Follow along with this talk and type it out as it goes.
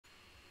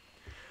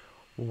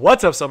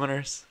What's up,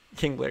 summoners?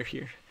 King Blair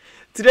here.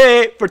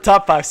 Today, for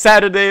Top 5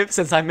 Saturday,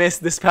 since I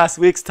missed this past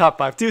week's Top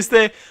 5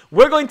 Tuesday,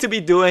 we're going to be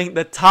doing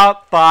the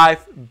top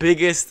 5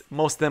 biggest,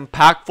 most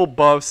impactful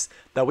buffs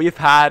that we've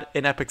had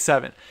in Epic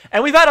 7.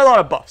 And we've had a lot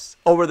of buffs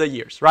over the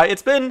years, right?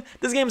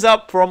 This game's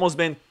out for almost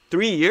been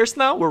 3 years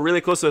now. We're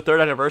really close to the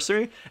 3rd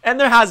anniversary, and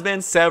there has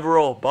been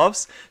several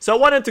buffs. So I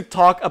wanted to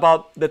talk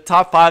about the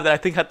top 5 that I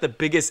think had the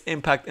biggest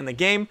impact in the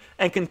game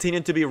and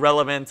continue to be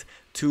relevant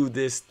to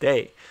this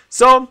day.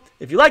 So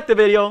if you liked the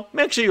video,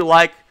 make sure you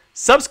like,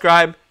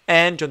 subscribe,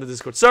 and join the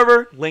Discord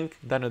server, link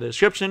down in the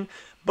description.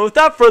 But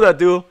without further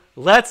ado,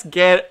 let's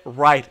get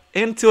right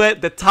into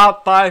it, the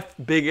top 5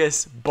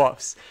 biggest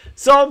buffs.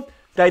 So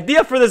the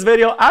idea for this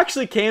video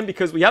actually came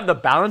because we have the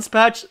balance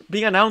patch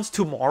being announced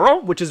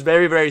tomorrow, which is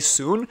very, very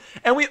soon.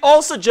 And we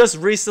also just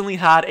recently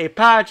had a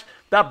patch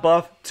that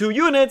buffed 2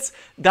 units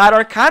that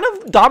are kind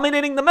of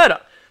dominating the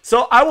meta.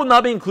 So I will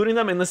not be including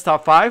them in this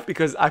top 5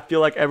 because I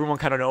feel like everyone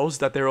kind of knows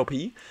that they're OP.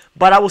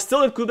 But I will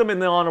still include them in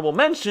the honorable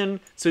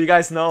mention so you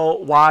guys know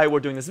why we're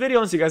doing this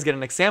video and so you guys get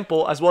an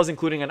example as well as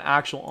including an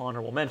actual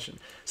honorable mention.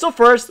 So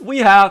first, we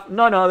have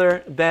none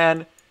other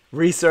than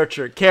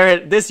Researcher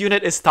Carrot. This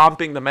unit is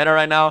stomping the meta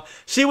right now.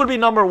 She would be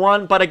number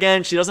 1, but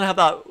again, she doesn't have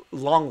that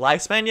long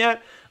lifespan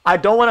yet. I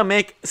don't want to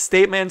make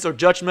statements or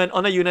judgment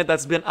on a unit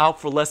that's been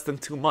out for less than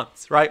 2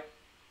 months, right?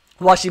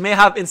 While she may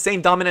have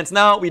insane dominance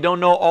now, we don't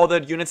know all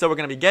the units that we're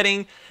going to be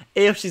getting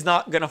if she's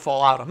not going to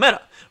fall out of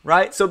meta,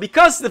 right? So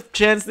because the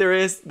chance there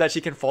is that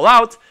she can fall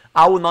out,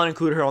 I will not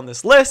include her on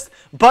this list,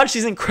 but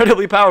she's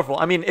incredibly powerful.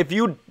 I mean, if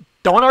you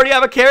don't already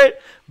have a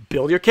carrot,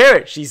 build your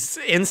carrot. She's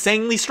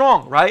insanely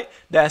strong, right?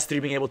 The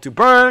S3 being able to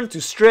burn, to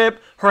strip,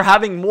 her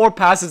having more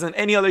passes than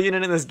any other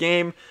unit in this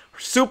game,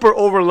 super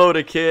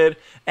overloaded kid,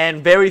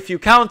 and very few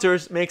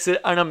counters makes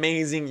it an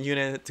amazing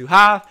unit to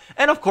have.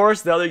 And of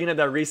course, the other unit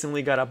that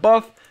recently got a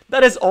buff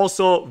that is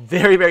also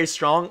very, very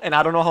strong, and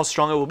I don't know how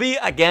strong it will be,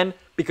 again,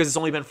 because it's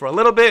only been for a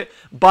little bit,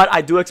 but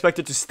I do expect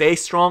it to stay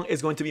strong,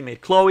 is going to be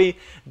Maid Chloe.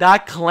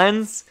 That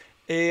cleanse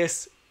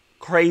is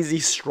crazy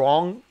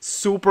strong,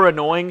 super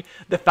annoying.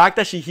 The fact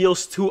that she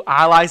heals 2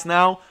 allies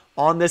now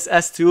on this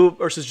S2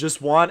 versus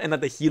just 1, and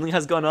that the healing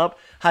has gone up,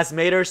 has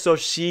made her so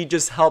she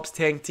just helps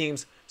tank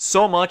teams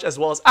so much as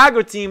well as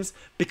aggro teams,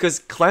 because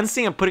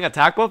cleansing and putting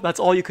attack buff, that's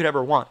all you could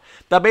ever want.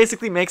 That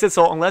basically makes it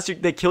so unless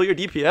they kill your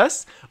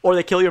DPS or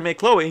they kill your Maid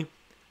Chloe,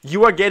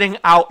 you are getting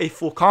out a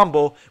full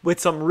combo with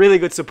some really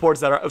good supports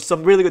that are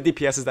some really good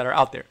DPSs that are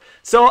out there.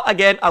 So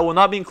again, I will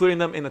not be including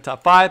them in the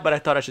top 5, but I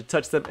thought I should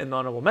touch them in the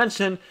honorable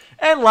mention.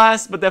 And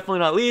last but definitely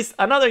not least,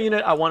 another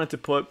unit I wanted to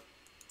put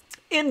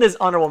in this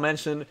honorable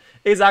mention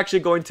is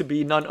actually going to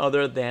be none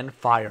other than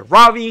Fire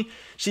Ravi.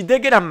 She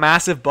did get a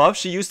massive buff.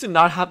 She used to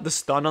not have the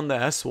stun on the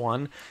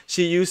S1.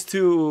 She used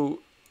to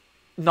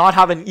not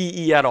have an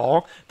EE at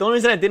all. The only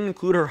reason I didn't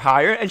include her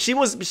higher, and she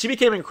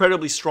became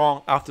incredibly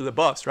strong after the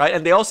buffs, right?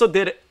 And they also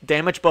did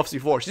damage buffs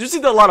before. She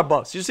received a lot of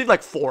buffs. She received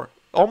like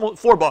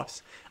almost 4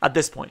 buffs at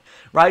this point,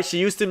 right? She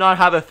used to not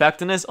have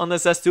effectiveness on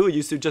this S2. It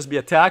used to just be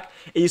attack.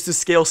 It used to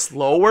scale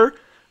slower,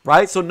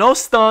 right? So no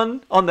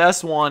stun on the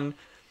S1.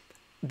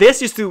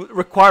 This used to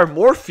require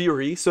more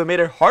fury, so it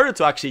made it harder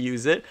to actually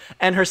use it,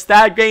 and her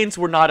stat gains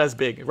were not as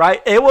big, right?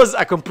 It was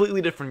a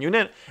completely different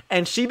unit,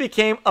 and she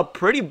became a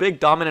pretty big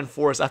dominant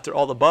force after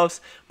all the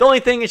buffs. The only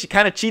thing is she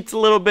kind of cheats a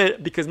little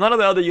bit because none of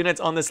the other units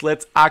on this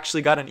list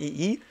actually got an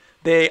EE.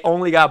 They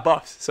only got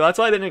buffs, so that's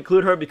why I didn't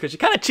include her, because she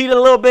kind of cheated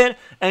a little bit,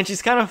 and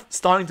she's kind of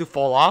starting to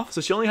fall off. So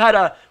she only had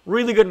a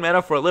really good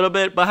meta for a little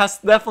bit, but has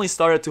definitely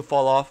started to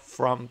fall off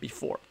from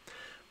before.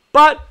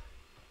 But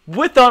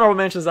with the honorable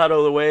mentions out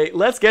of the way,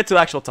 let's get to the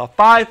actual top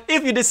 5.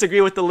 If you disagree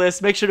with the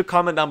list, make sure to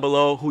comment down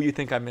below who you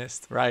think I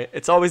missed, right?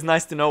 It's always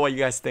nice to know what you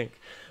guys think.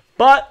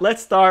 But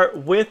let's start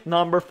with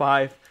number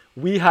 5.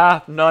 We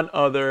have none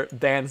other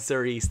than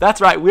Cerise. That's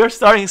right, we are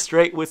starting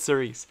straight with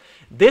Cerise.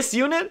 This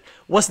unit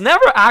was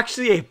never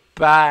actually a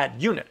bad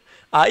unit.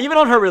 Even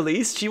on her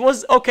release, she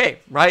was okay,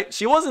 right?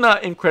 She wasn't an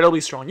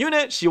incredibly strong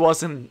unit. She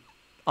wasn't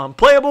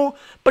unplayable,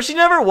 but she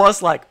never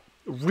was like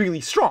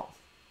really strong.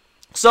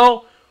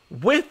 So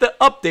with the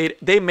update,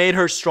 they made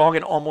her strong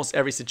in almost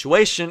every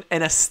situation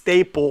and a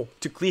staple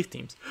to cleave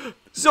teams.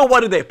 So what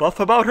did they buff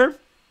about her?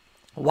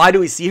 Why do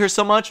we see her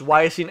so much?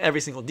 Why is she in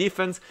every single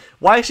defense?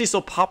 Why is she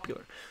so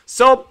popular?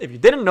 So if you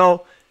didn't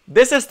know,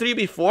 this S3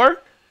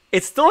 before,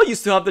 it still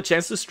used to have the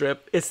chance to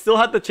strip. It still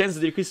had the chance to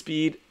decrease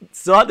speed. It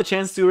still had the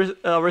chance to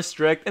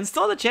restrict. And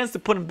still had the chance to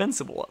put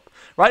invincible up,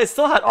 right? It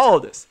still had all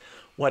of this.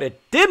 What it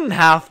didn't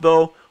have,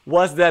 though,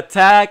 was the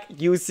attack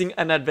using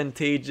an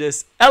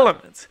advantageous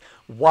element.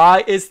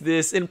 Why is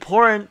this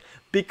important?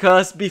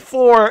 Because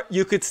before,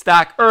 you could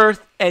stack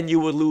Earth and you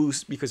would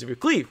lose because of your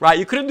cleave, right?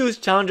 You couldn't do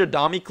Challenger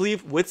Dami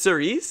cleave with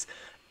Cerise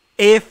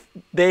if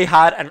they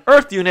had an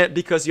earth unit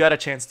because you had a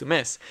chance to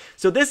miss.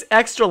 So this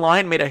extra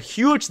line made a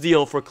huge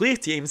deal for cleave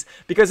teams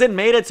because it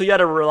made it so you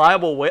had a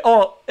reliable way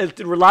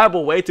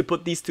to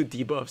put these 2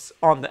 debuffs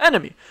on the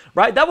enemy,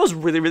 right? That was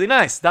really, really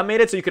nice. That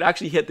made it so you could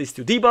actually hit these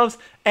 2 debuffs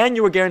and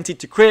you were guaranteed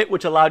to crit,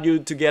 which allowed you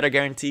to get a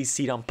guaranteed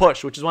seed on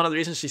push, which is one of the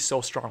reasons she's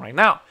so strong right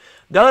now.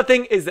 The other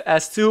thing is the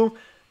S2.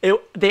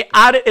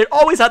 It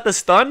always had the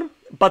stun,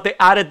 but they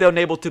added the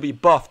unable to be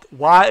buffed.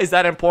 Why is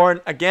that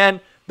important?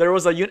 Again, there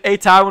was a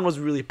Tywin was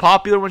really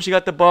popular when she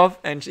got the buff,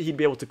 and he'd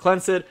be able to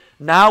cleanse it.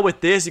 Now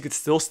with this, you could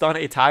still stun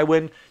a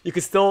Tywin. You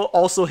could still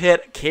also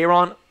hit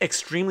Kayron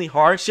extremely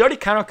hard. She already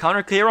kind of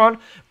countered Kayron,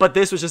 but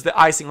this was just the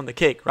icing on the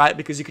cake, right?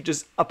 Because you could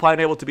just apply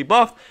unable to be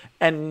buffed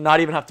and not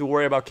even have to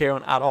worry about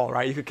Kayron at all,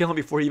 right? You could kill him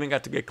before he even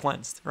got to get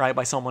cleansed, right,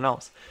 by someone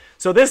else.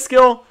 So this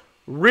skill,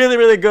 really,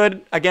 really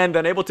good. Again, the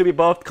unable to be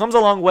buffed comes a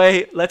long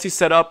way, lets you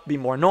set up, be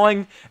more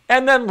annoying.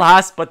 And then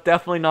last, but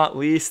definitely not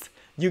least,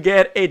 you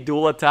get a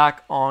dual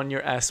attack on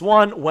your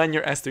S1 when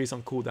your S3 is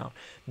on cooldown.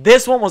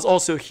 This one was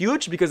also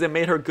huge because it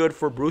made her good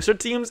for bruiser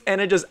teams, and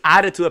it just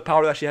added to the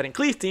power that she had in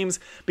cleave teams,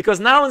 because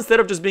now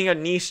instead of just being a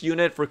niche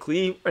unit for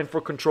cleave and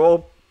for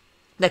control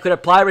that could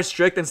apply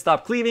restrict and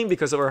stop cleaving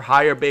because of her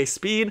higher base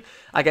speed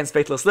against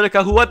Faithless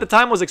Lidica, who at the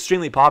time was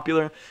extremely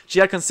popular. She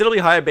had considerably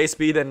higher base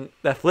speed than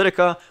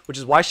Lidica, which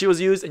is why she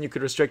was used, and you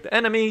could restrict the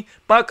enemy,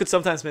 but could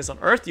sometimes miss on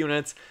earth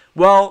units.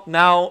 Well,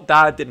 now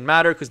that didn't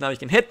matter because now you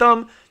can hit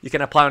them, you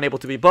can apply unable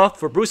to be buffed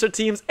for bruiser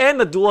teams, and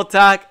the dual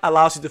attack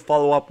allows you to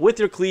follow up with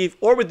your cleave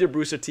or with your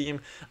bruiser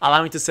team,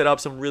 allowing you to set up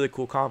some really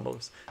cool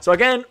combos. So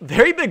again,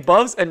 very big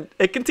buffs, and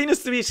she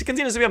continues to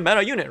be a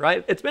meta unit,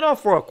 right? It's been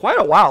out for quite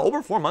a while,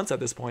 over 4 months at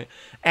this point,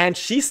 and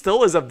she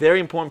still is a very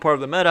important part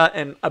of the meta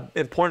and an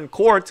important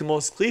core to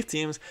most cleave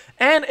teams,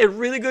 and a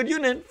really good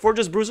unit for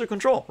just bruiser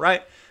control,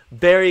 right?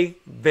 Very,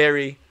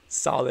 very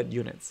solid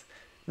units.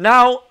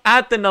 Now,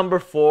 at the number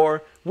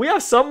 4, we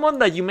have someone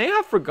that you may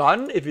have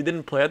forgotten if you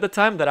didn't play at the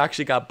time that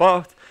actually got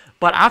buffed.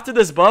 But after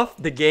this buff,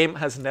 the game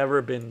has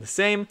never been the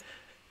same.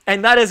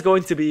 And that is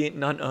going to be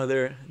none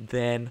other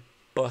than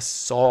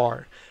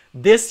Basar.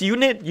 This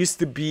unit used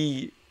to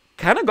be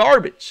kind of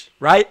garbage,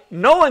 right?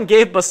 No one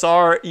gave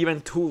Basar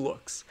even 2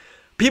 looks.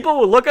 People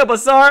would look at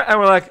Basar and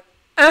were like,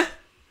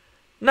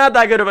 not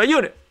that good of a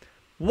unit.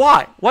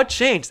 Why? What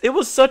changed? It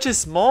was such a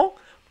small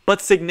but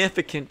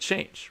significant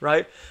change,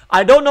 right?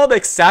 I don't know the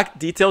exact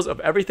details of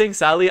everything.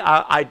 Sadly,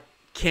 I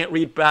can't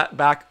read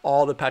back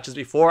all the patches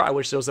before. I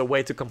wish there was a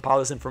way to compile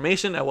this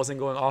information. I wasn't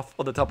going off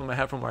the top of my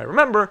head from what I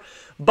remember.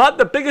 But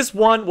the biggest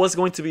one was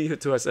going to be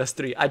to his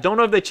S3. I don't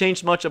know if they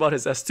changed much about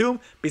his S2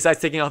 besides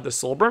taking out the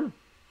soul burn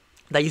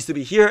that used to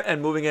be here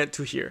and moving it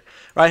to here,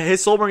 right?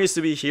 His soul burn used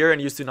to be here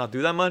and used to not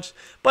do that much,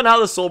 but now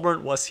the soul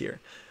burn was here.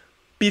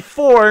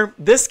 Before,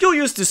 this skill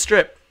used to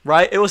strip,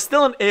 right? It was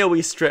still an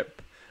AoE strip.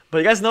 But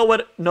you guys know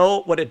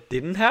what it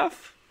didn't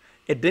have?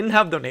 It didn't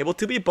have the unable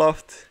to be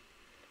buffed,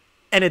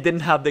 and it didn't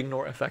have the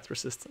ignore effect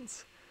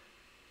resistance.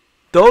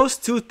 Those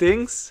 2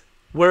 things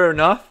were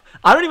enough.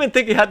 I don't even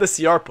think it had the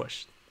CR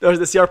push, or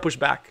the CR push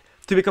back,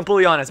 to be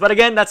completely honest. But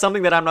again, that's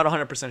something that I'm not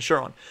 100%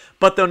 sure on.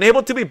 But the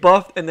unable to be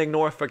buffed and the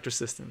ignore effect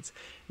resistance.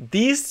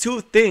 These 2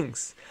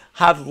 things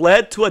have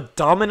led to a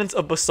dominance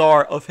of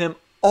Basar, of him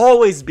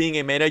always being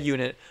a meta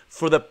unit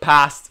for the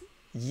past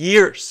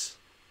years.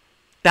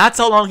 That's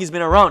how long he's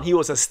been around. He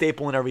was a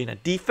staple in arena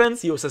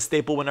defense. He was a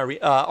staple when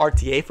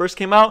RTA first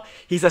came out.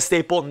 He's a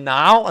staple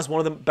now as one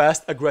of the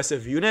best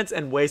aggressive units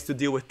and ways to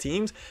deal with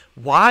teams.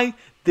 Why?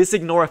 This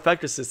ignore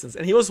effect resistance.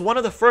 And he was one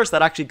of the first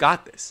that actually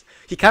got this.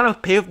 He kind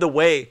of paved the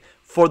way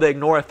for the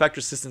ignore effect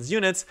resistance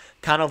units.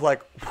 Kind of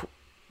like,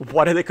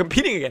 what are they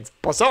competing against?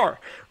 Basar,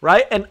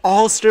 right? And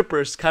all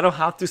strippers kind of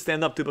have to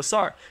stand up to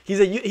Basar.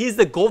 He's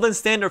the golden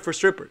standard for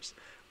strippers,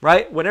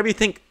 right? Whenever you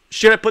think,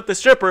 should I put the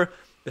stripper?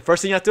 The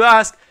first thing you have to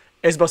ask,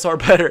 is Basar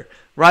better,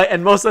 right?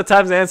 And most of the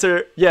times the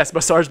answer, yes,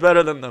 Basar's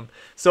better than them.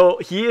 So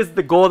he is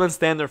the golden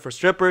standard for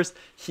strippers.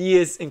 He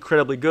is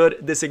incredibly good.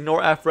 This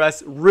ignore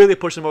FRS really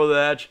pushed him over the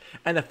edge.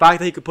 And the fact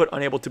that he could put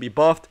unable to be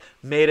buffed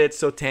made it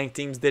so tank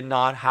teams did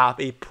not have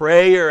a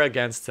prayer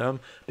against him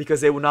because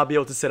they would not be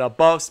able to set up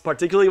buffs,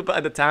 particularly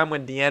at the time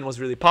when DN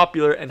was really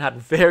popular and had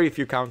very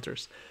few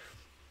counters.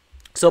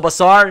 So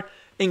Basar,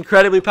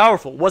 incredibly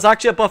powerful, was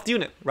actually a buffed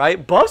unit,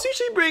 right? Buffs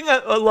usually bring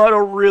a lot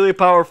of really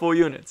powerful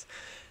units.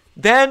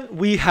 Then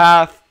we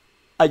have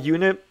a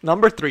unit,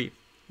 number 3.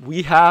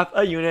 We have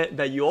a unit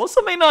that you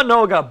also may not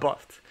know got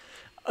buffed.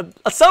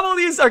 Some of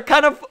these are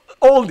kind of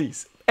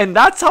oldies, and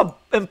that's how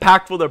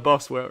impactful their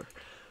buffs were.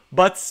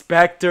 But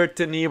Spectre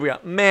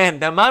Tenebria, man,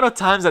 the amount of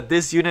times that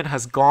this unit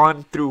has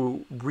gone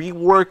through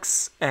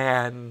reworks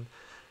and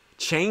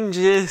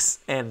changes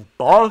and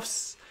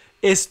buffs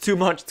is too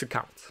much to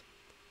count,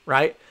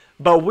 right?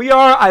 But we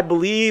are, I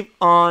believe,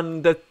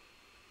 on the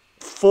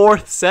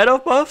 4th set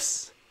of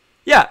buffs.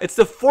 Yeah, it's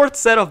the 4th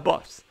set of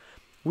buffs.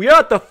 We are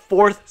at the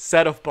 4th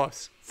set of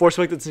buffs for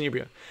Spectre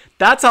Tenebria.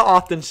 That's how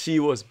often she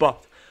was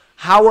buffed.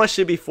 How was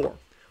she before?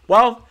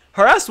 Well,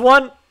 her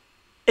S1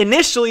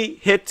 initially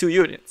hit 2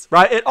 units,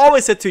 right? It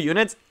always hit 2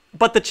 units,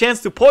 but the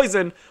chance to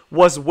poison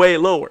was way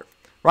lower,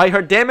 right?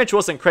 Her damage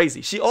wasn't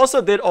crazy. She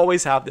also did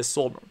always have this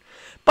soul rune.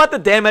 But the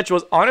damage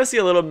was honestly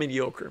a little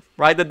mediocre,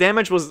 right? The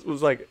damage was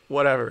like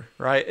whatever,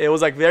 right? It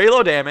was like very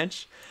low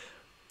damage.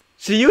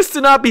 She used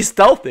to not be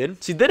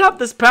stealthed. She did have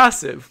this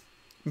passive,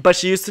 but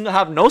she used to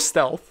have no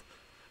stealth,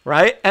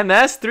 right? And the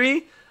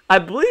S3, I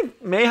believe,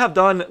 may have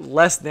done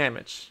less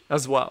damage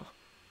as well.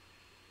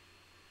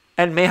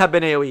 And may have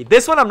been AoE.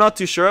 This one I'm not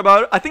too sure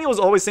about. I think it was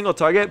always single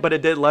target, but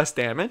it did less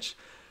damage.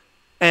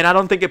 And I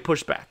don't think it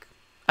pushed back.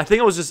 I think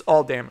it was just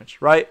all damage,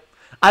 right?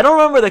 I don't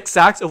remember the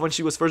exacts of when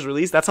she was first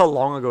released. That's how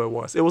long ago it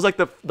was. It was like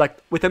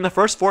within the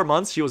first 4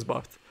 months, she was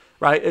buffed,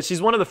 right?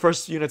 She's one of the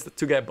first units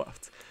to get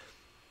buffed.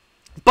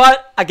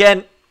 But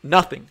again,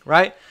 nothing,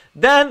 right?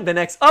 Then the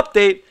next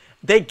update,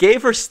 they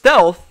gave her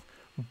stealth,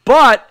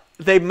 but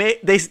they made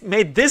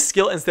this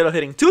skill, instead of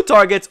hitting 2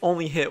 targets,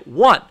 only hit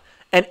 1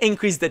 and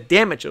increased the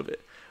damage of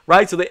it,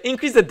 right? So they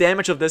increased the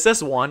damage of this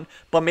S1,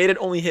 but made it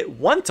only hit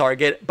 1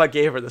 target, but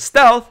gave her the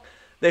stealth.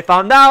 They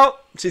found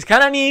out she's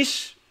kind of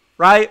niche,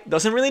 right?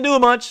 Doesn't really do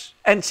much,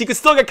 and she could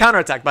still get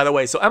counterattacked, by the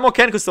way. So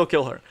Ken could still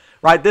kill her,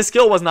 right? This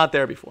skill was not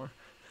there before.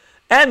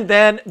 And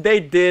then they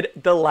did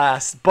the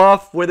last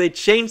buff where they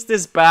changed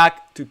this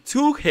back to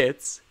 2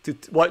 hits, to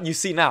what you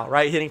see now,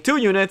 right? Hitting 2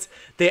 units.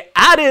 They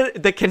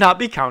added the cannot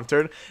be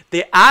countered.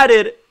 They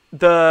added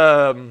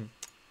that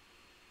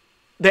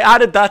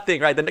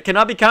thing, right? That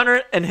cannot be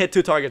countered and hit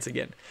 2 targets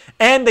again.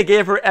 And they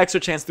gave her extra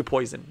chance to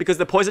poison because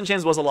the poison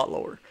chance was a lot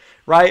lower,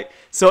 right?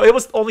 So it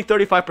was only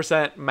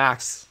 35%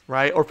 max,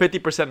 right? Or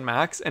 50%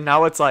 max. And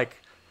now it's like,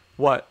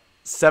 what?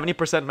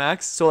 70%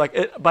 max. So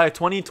like by a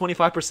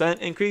 20-25%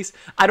 increase.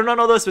 I do not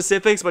know the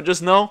specifics, but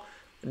just know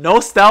no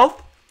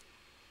stealth,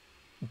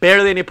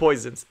 barely any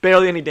poisons,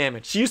 barely any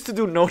damage. She used to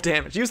do no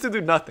damage. She used to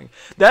do nothing.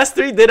 The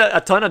S3 did a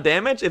ton of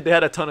damage if they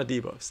had a ton of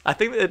debuffs. I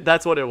think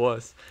that's what it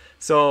was.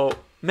 So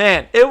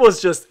man, it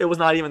was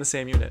not even the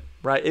same unit,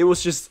 right? It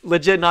was just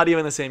legit not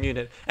even the same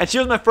unit. And she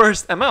was my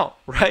first ML,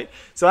 right?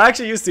 So I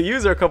actually used to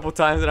use her a couple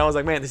times, and I was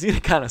like, man, this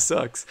unit kind of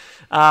sucks.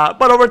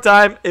 But over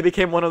time, it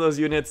became one of those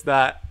units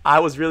that I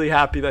was really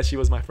happy that she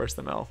was my first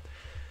ML.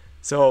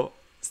 So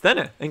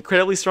Stene,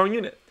 incredibly strong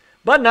unit.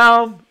 But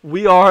now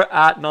we are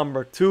at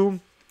number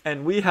 2,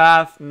 and we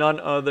have none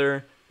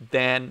other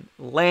than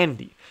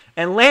Landy.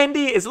 And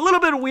Landy is a little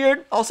bit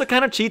weird, also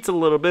kind of cheats a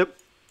little bit.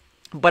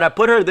 But I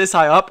put her this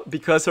high up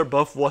because her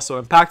buff was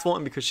so impactful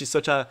and because she's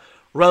such a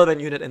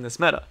relevant unit in this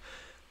meta.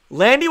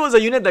 Landy was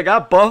a unit that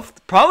got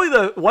buffed, probably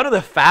one of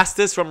the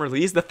fastest from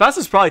release. The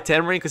fastest was probably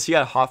Tamarind because she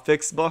got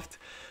hotfix buffed.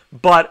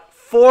 But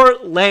for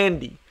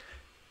Landy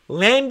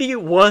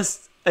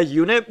was a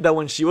unit that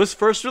when she was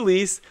first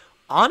released,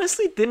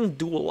 honestly didn't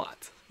do a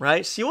lot,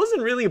 right? She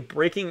wasn't really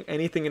breaking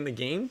anything in the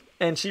game,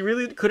 and she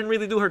really couldn't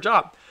really do her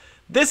job.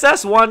 This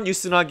S1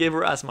 used to not give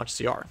her as much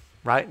CR.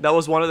 Right? That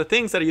was one of the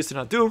things that it used to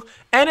not do,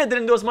 and it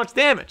didn't do as much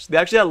damage. They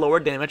actually had lower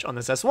damage on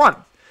this S1.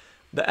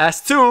 The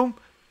S2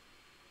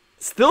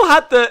 still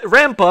had the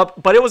ramp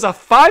up, but it was a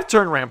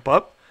 5-turn ramp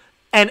up,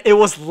 and it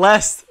was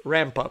less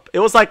ramp up. It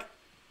was like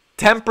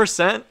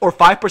 10% or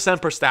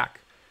 5% per stack,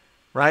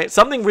 right?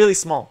 Something really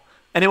small,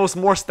 and it was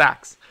more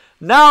stacks.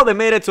 Now they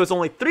made it so it's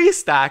only 3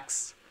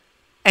 stacks,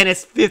 and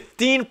it's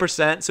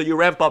 15%, so you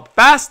ramp up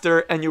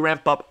faster and you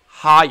ramp up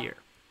higher,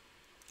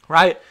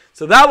 right?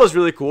 So that was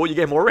really cool. You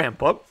get more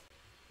ramp up.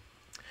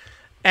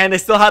 And they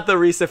still had the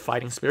reset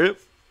fighting spirit.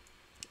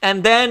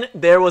 And then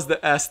there was the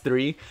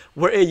S3,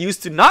 where it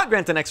used to not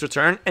grant an extra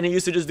turn, and it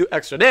used to just do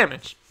extra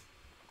damage.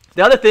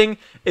 The other thing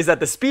is that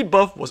the speed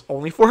buff was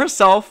only for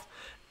herself,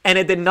 and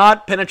it did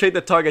not penetrate the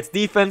target's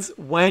defense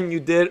when you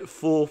did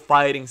full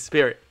fighting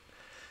spirit.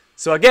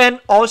 So again,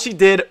 all she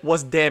did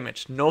was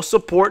damage. No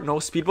support, no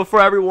speed buff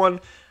for everyone.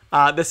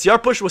 The CR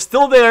push was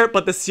still there,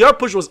 but the CR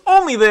push was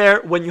only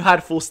there when you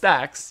had full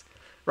stacks.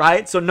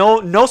 Right? So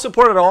no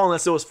support at all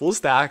unless it was full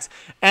stacks.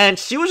 And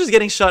she was just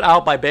getting shut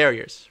out by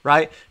barriers,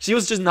 right? She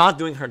was just not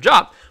doing her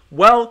job.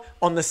 Well,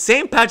 on the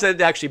same patch that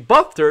they actually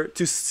buffed her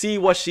to see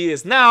what she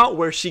is now,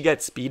 where she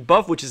gets speed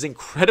buff, which is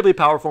incredibly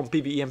powerful in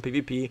PvE and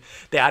PvP.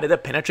 They added a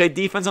penetrate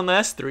defense on the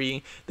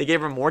S3. They gave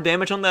her more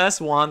damage on the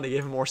S1. They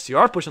gave her more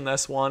CR push on the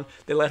S1.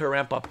 They let her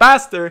ramp up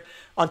faster.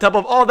 On top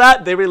of all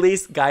that, they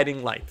released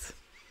Guiding Light.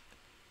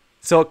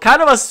 So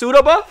kind of a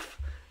pseudo buff.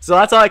 So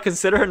that's how I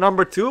consider her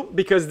number 2,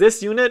 because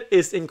this unit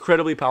is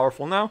incredibly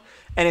powerful now,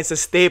 and it's a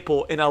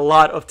staple in a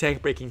lot of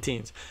tank breaking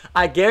teams.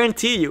 I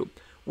guarantee you,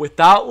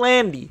 without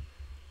Landy,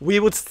 we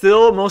would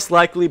still most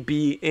likely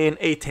be in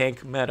a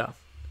tank meta.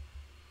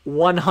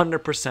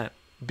 100%.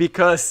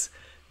 Because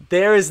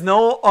there is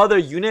no other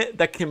unit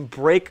that can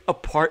break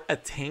apart a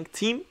tank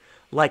team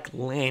like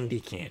Landy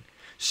can.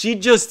 She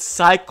just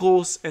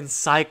cycles and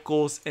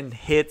cycles and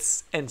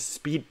hits and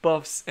speed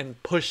buffs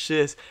and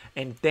pushes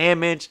and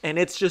damage. And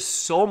it's just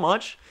so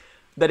much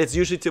that it's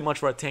usually too much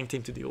for a tank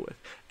team to deal with.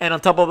 And on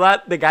top of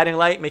that, the Guiding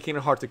Light making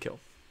it hard to kill.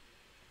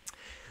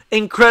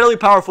 Incredibly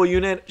powerful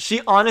unit.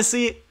 She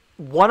honestly,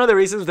 one of the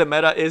reasons the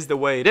meta is the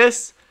way it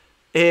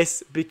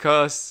is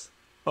because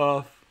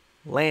of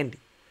Landy.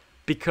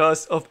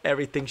 Because of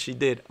everything she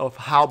did, of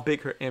how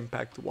big her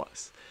impact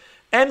was.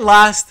 And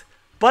last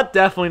but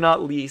definitely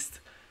not least,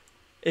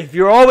 if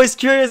you're always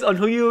curious on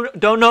who you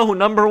don't know who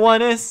number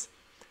 1 is,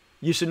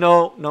 you should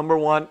know number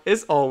 1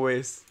 is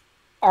always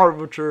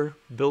Arbiter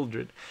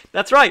Vildred.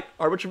 That's right,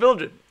 Arbiter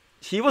Vildred.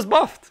 He was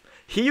buffed.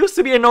 He used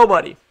to be a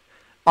nobody.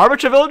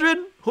 Arbiter Vildred,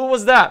 who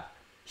was that?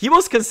 He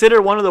was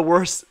considered one of the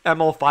worst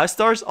MO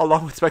 5-stars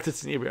along with Spectre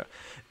Tenebria.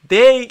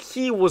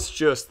 He was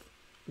just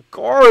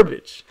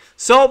garbage.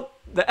 So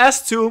the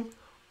S2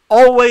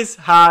 always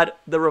had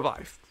the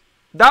revive.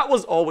 That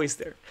was always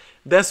there.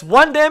 This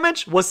 1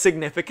 damage was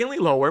significantly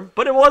lower,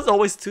 but it was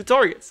always 2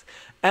 targets.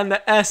 And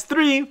the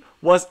S3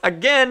 was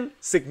again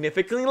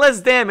significantly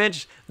less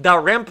damage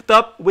that ramped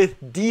up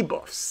with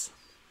debuffs,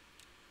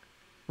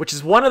 which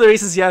is one of the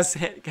reasons he has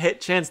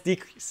hit chance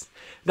decrease.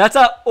 That's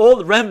an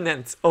old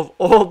remnant of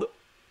old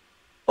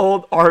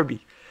RB,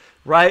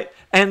 right?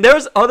 And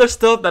there's other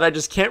stuff that I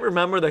just can't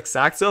remember the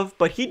exacts of,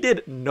 but he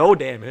did no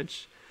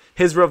damage.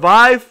 His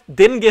revive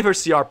didn't give her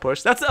CR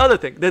push. That's the other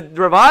thing. The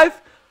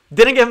revive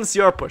didn't give him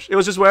CR push. It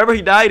was just wherever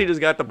he died, he just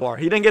got the bar.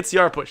 He didn't get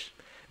CR push.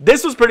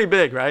 This was pretty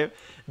big, right?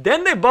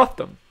 Then they buffed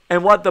him.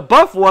 And what the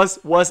buff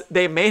was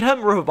they made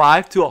him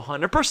revive to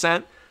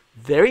 100%.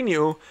 Very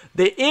new.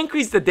 They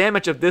increased the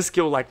damage of this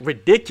skill like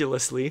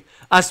ridiculously,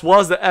 as well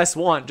as the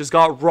S1 just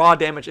got raw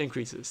damage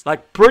increases.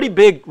 Like pretty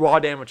big raw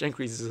damage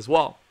increases as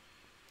well.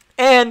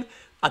 And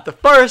at the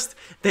first,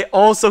 they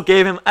also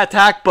gave him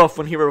attack buff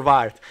when he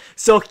revived.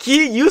 So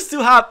he used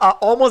to have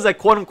almost a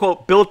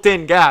quote-unquote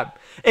built-in gap.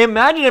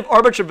 Imagine if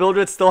Arbiter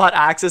Vildred still had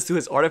access to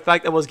his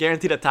artifact and was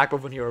guaranteed attack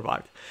buff when he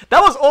revived.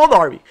 That was old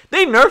RB.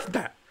 They nerfed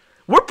that.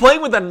 We're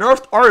playing with a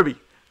nerfed RB.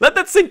 Let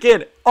that sink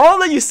in. All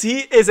that you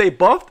see is a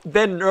buffed,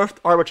 then nerfed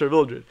Arbiter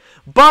Vildred.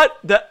 But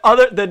the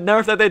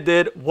nerf that they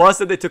did was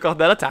that they took off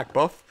that attack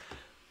buff.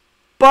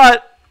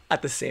 But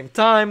at the same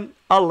time,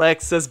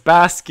 Alexa's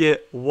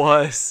basket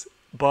was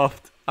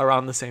buffed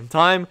around the same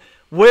time,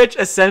 which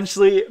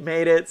essentially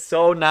made it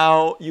so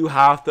now you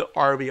have the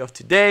RB of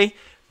today,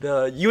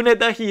 the unit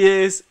that he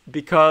is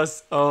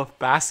because of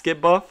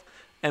basket buff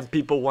and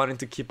people wanting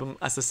to keep him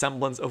as a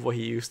semblance of what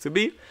he used to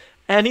be.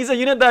 And he's a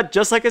unit that,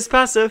 just like his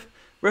passive,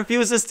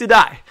 refuses to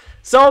die.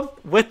 So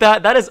with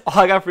that, that is all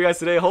I got for you guys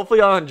today. Hopefully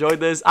y'all enjoyed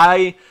this.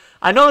 I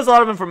know there's a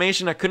lot of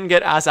information. I couldn't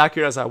get as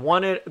accurate as I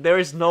wanted. There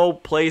is no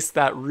place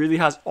that really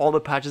has all the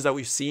patches that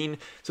we've seen,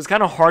 so it's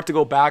kind of hard to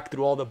go back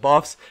through all the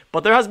buffs,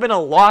 but there has been a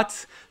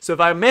lot. So if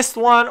I missed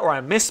one or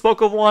I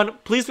misspoke of one,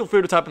 please feel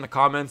free to type in the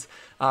comments.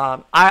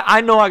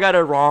 I know I got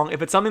it wrong.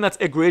 If it's something that's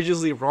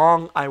egregiously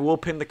wrong, I will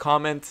pin the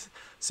comment.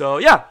 So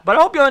yeah, but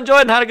I hope you all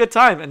enjoyed and had a good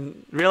time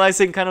and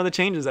realizing kind of the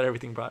changes that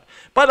everything brought.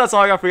 But that's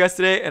all I got for you guys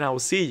today, and I will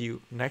see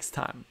you next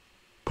time.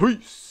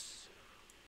 Peace.